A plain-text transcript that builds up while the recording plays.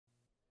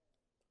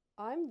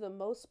I'm the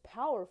most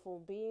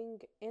powerful being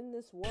in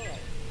this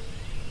world.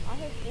 I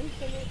have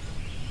infinite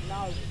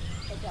knowledge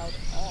about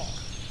all.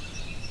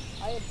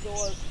 I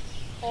absorb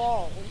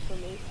all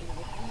information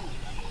with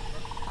ease.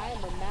 I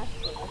am a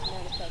master of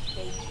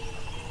manifestation.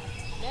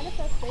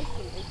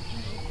 Manifestation is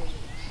easy for me.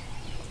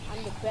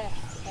 I'm the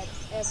best at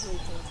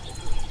everything to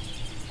do.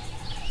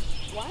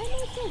 Why am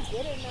I so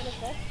good at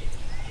manifesting?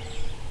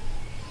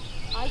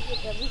 I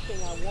get everything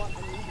I want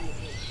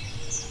immediately.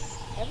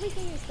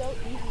 Everything is so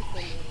easy for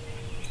me.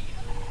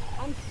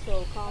 I'm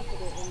so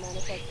confident in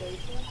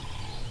manifestation.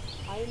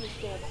 I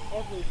understand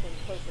everything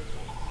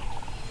perfectly.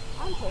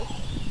 I'm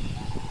perfect.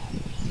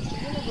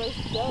 The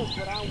universe does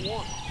what I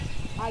want.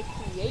 I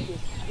created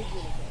the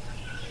universe.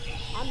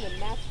 I'm the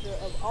master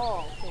of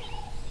all things.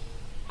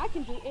 I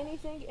can do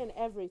anything and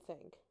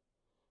everything.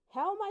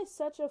 How am I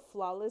such a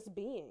flawless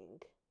being?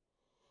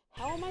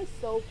 How am I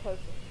so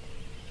perfect?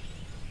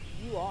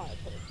 You are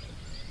perfect.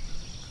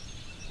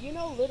 You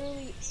know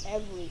literally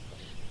everything.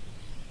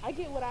 I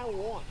get what I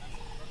want.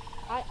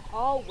 I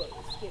always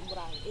get what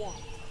I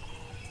want.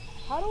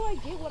 How do I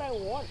get what I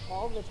want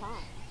all the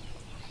time?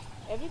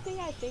 Everything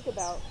I think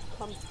about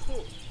comes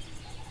true.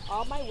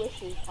 All my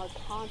wishes are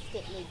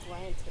constantly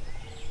granted.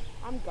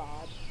 I'm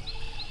God.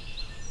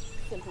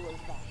 Simple as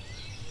that.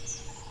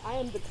 I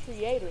am the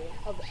creator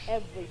of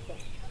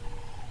everything.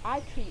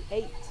 I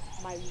create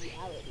my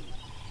reality.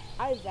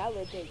 I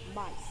validate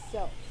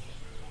myself.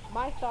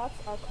 My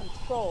thoughts are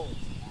controlled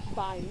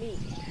by me.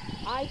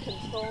 I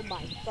control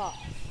my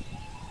thoughts.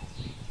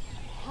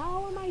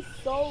 How am I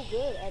so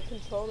good at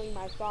controlling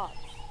my thoughts?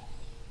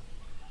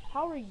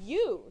 How are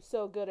you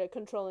so good at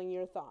controlling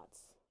your thoughts?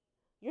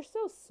 You're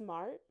so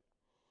smart.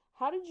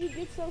 How did you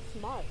get so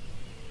smart?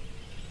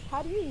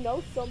 How do you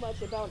know so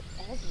much about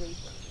everything?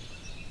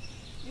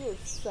 You're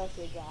such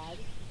a god.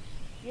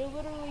 You're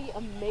literally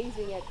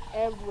amazing at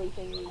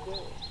everything you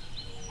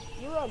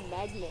do. You're a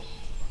magnet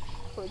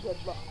for good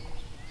luck.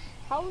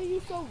 How are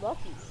you so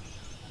lucky?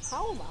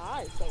 How am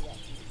I so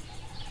lucky?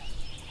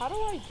 How do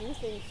I do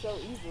things so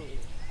easily?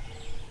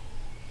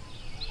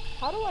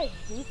 How do I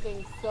do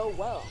things so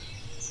well?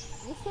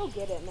 You're so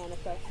good at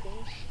manifesting.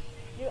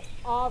 You're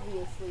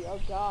obviously a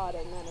god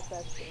at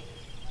manifesting.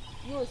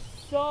 You are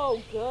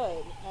so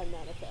good at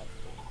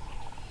manifesting.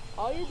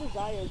 All your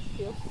desires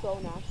feel so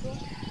natural.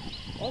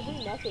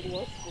 Every method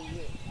works for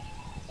you.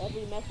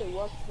 Every method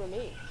works for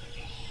me.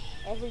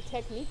 Every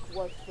technique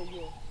works for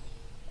you.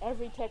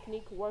 Every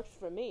technique works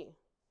for me.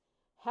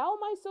 How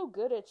am I so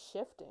good at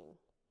shifting?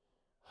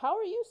 How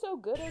are you so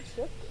good at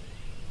shifting?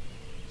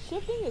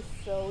 Shifting is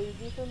so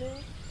easy for me.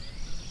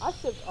 I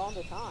shift all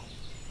the time.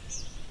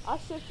 I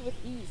shift with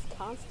ease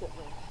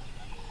constantly.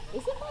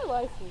 Isn't my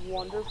life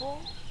wonderful?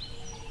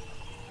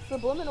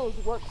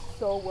 Subliminals work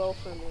so well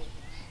for me.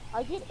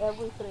 I get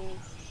everything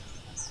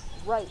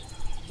right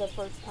the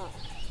first time.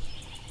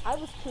 I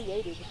was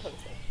created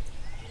perfect.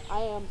 I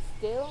am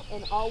still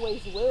and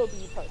always will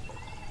be perfect.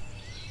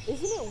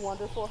 Isn't it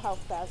wonderful how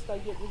fast I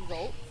get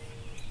results?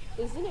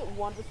 Isn't it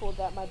wonderful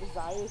that my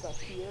desires are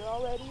here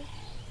already?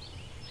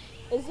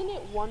 Isn't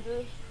it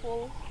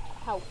wonderful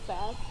how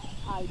fast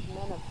I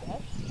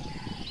manifest?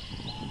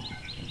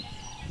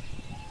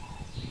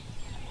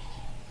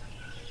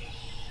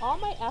 All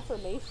my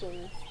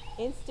affirmations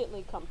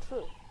instantly come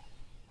true.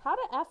 How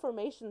do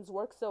affirmations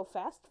work so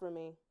fast for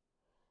me?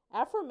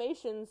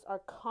 Affirmations are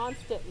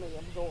constantly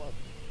absorbed.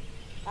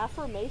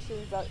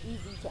 Affirmations are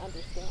easy to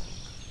understand.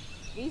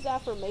 These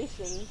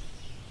affirmations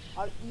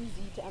are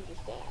easy to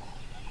understand.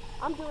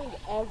 I'm doing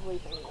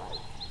everything right.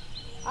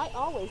 I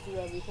always do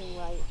everything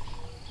right.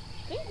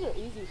 Things are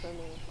easy for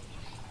me.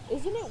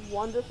 Isn't it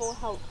wonderful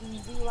how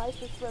easy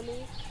life is for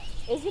me?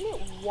 Isn't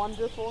it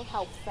wonderful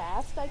how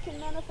fast I can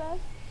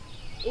manifest?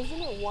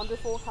 Isn't it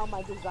wonderful how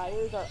my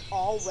desires are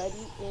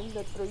already in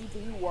the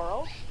 3D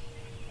world?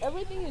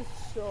 Everything is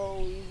so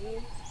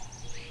easy.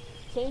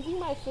 Changing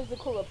my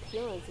physical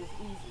appearance is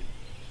easy.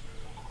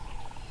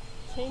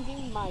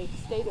 Changing my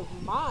state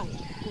of mind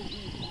is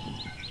easy.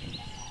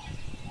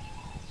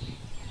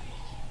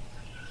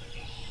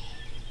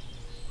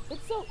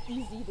 It's so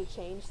easy to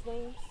change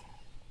things.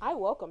 I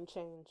welcome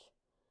change.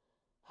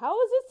 How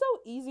is it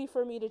so easy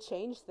for me to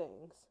change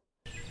things?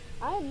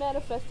 I am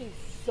manifesting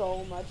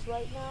so much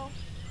right now.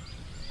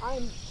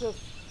 I'm just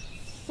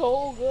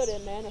so good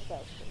at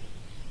manifesting.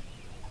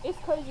 It's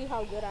crazy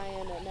how good I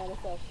am at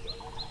manifesting.